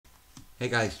Hey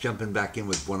guys, jumping back in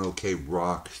with One OK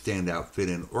Rock Standout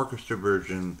Fit-In Orchestra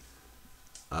version.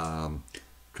 Trying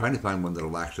to find one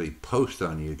that'll actually post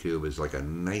on YouTube is like a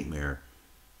nightmare.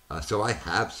 So I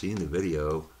have seen the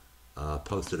video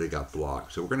posted, it got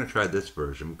blocked. So we're going to try this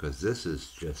version because this is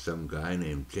just some guy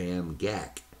named Jam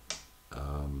Gak.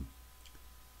 And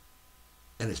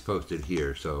it's posted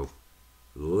here, so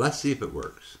let's see if it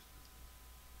works.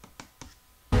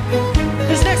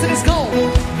 This next one is called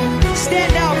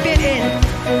Standout Fit-In.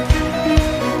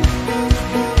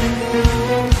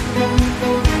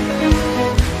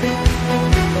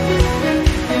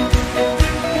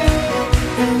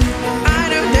 I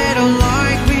know they don't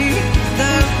like me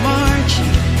that much.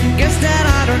 Guess that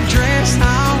I don't dress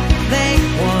how they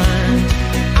want.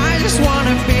 I just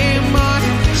wanna be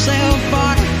myself,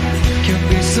 but can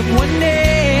be someone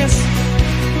else.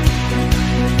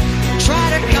 Try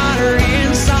to cut her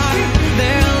inside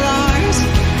their lives.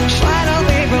 Try to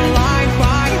live a life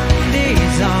by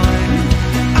design.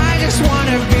 I just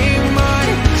wanna be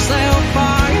myself.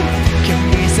 I can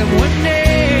be someone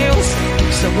else.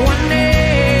 Someone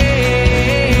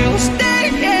else.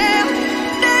 They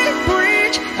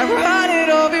preach. I've heard it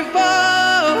all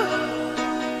before.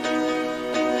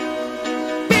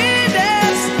 Be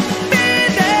this.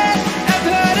 I've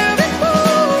heard it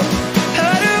before.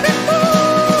 Heard it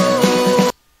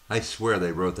before. I swear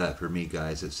they wrote that for me,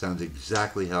 guys. It sounds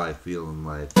exactly how I feel in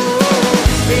life.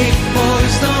 Big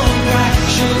boys don't cry,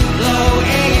 shoot low,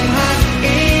 aim high,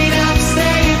 eat up,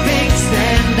 stay big,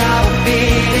 stand out,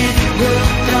 fit in. Good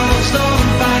girls don't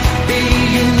fight, be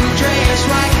you, dress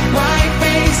right, white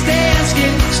face, tan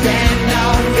skin, stand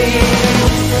out, fit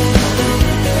in.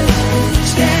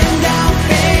 Stand out,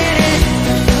 fit in.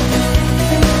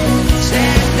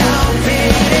 Stand out,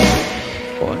 fit in.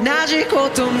 同じこ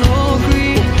との繰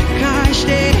り返し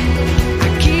て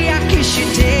飽き飽きし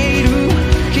ている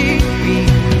君、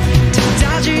た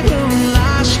だ自分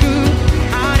らしく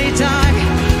ありたい、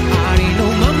ありの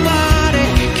ままで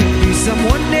Can be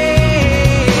someone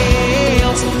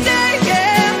else. They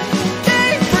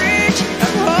preach.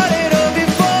 I've heard it all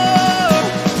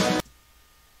before.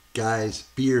 Guys,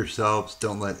 be yourselves.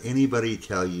 Don't let anybody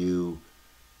tell you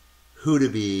who to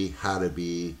be, how to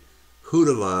be, who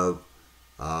to love.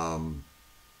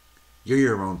 You're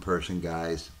your own person,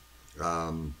 guys.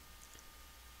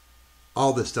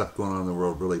 All this stuff going on in the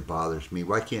world really bothers me.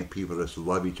 Why can't people just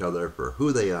love each other for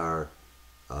who they are,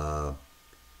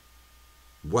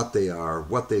 what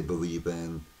they believe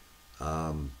in?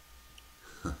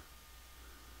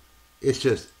 It's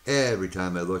just every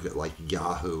time I look at like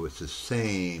Yahoo, it's the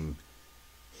same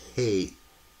hate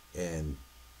and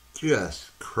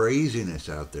just craziness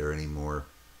out there anymore.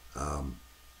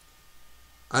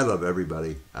 I love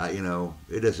everybody. You know,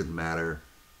 it doesn't matter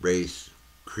race,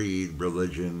 creed,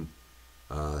 religion,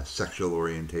 sexual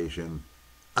orientation.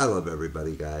 I love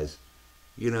everybody, guys.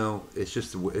 You know, it's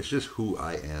just who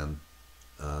I am.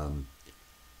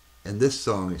 And this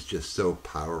song is just so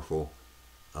powerful.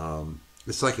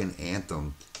 It's like an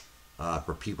anthem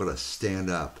for people to stand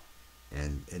up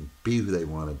and be who they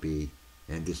want to be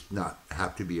and just not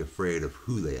have to be afraid of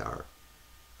who they are.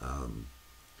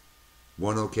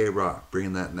 One OK Rock,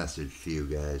 bringing that message to you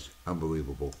guys.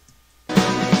 Unbelievable. Be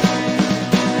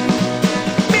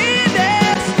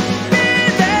this.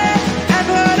 I've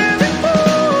heard it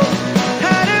before.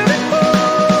 Heard it before.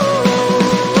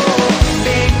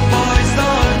 Big boys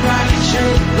don't cry,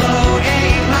 shoot low,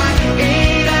 aim high,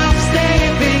 eat up, stay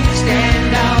big,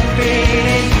 stand out, fit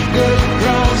in. Good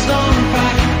girls don't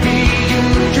fight, be you,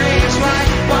 dress right,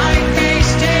 white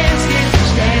face, tan skin,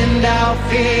 stand out,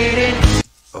 fit in.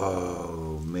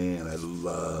 Oh man, I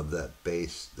love that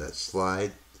bass, that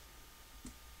slide.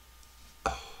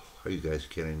 Oh, are you guys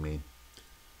kidding me?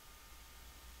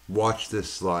 Watch this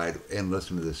slide and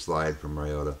listen to this slide from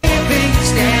Ryota.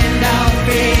 Stand out,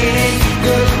 fit in.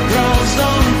 Good girls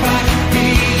don't fight,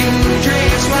 be you,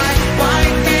 dress right,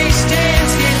 white face, tan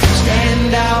skin,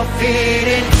 stand out, fit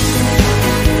in.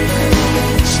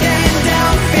 Stand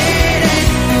out, fit in.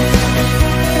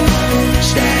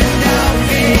 Stand out,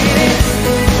 fit in.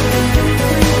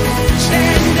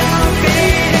 Stand out,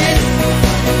 fit in.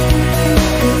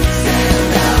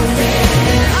 Stand out, fit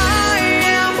in. I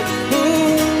am who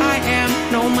I am,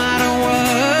 no matter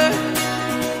what.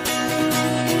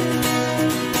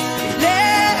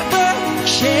 Never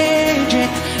change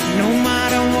it, no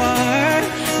matter what,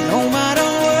 no matter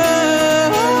what.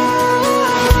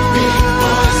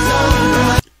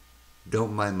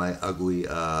 Don't mind my ugly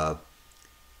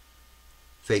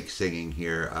fake singing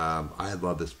here. I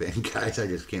love this band, guys. I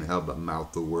just can't help but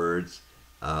mouth the words.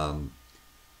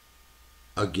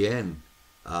 Again,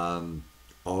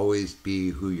 Always be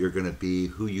who you're going to be,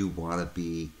 who you want to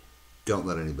be. Don't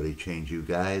let anybody change you,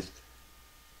 guys.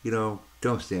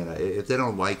 Don't stand out. If they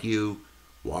don't like you,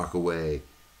 walk away.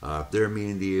 If they're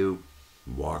mean to you,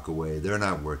 walk away. They're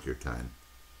not worth your time.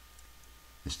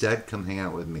 Instead, come hang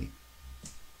out with me.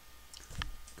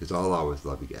 Because I'll always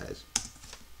love you guys.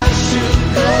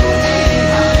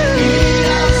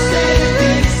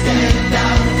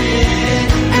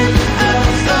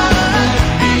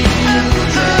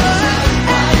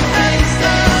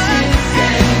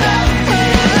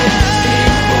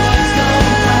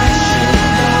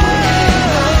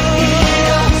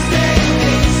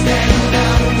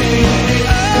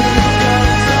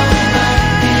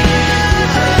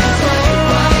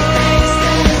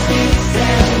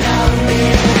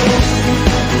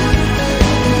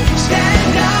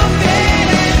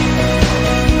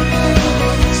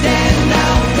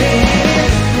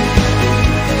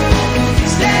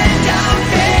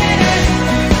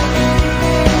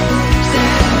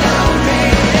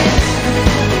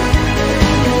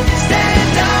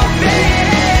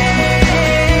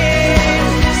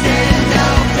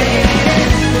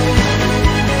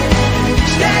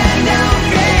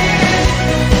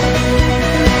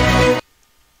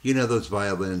 Those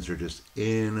violins are just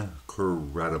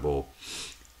incredible.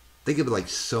 They give it like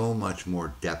so much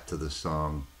more depth to the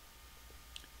song.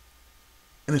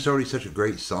 And it's already such a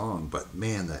great song, but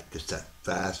man, that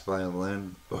fast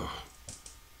violin, oh,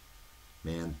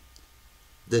 man,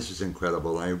 this is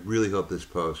incredible. I really hope this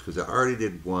posts, because I already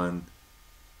did one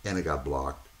and it got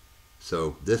blocked.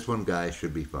 So this one, guys,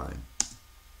 should be fine.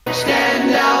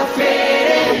 Stand out,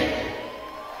 faded.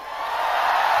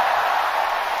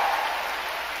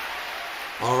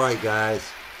 All right, guys.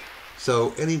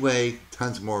 So anyway,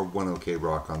 tons more 1OK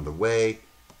Rock on the way.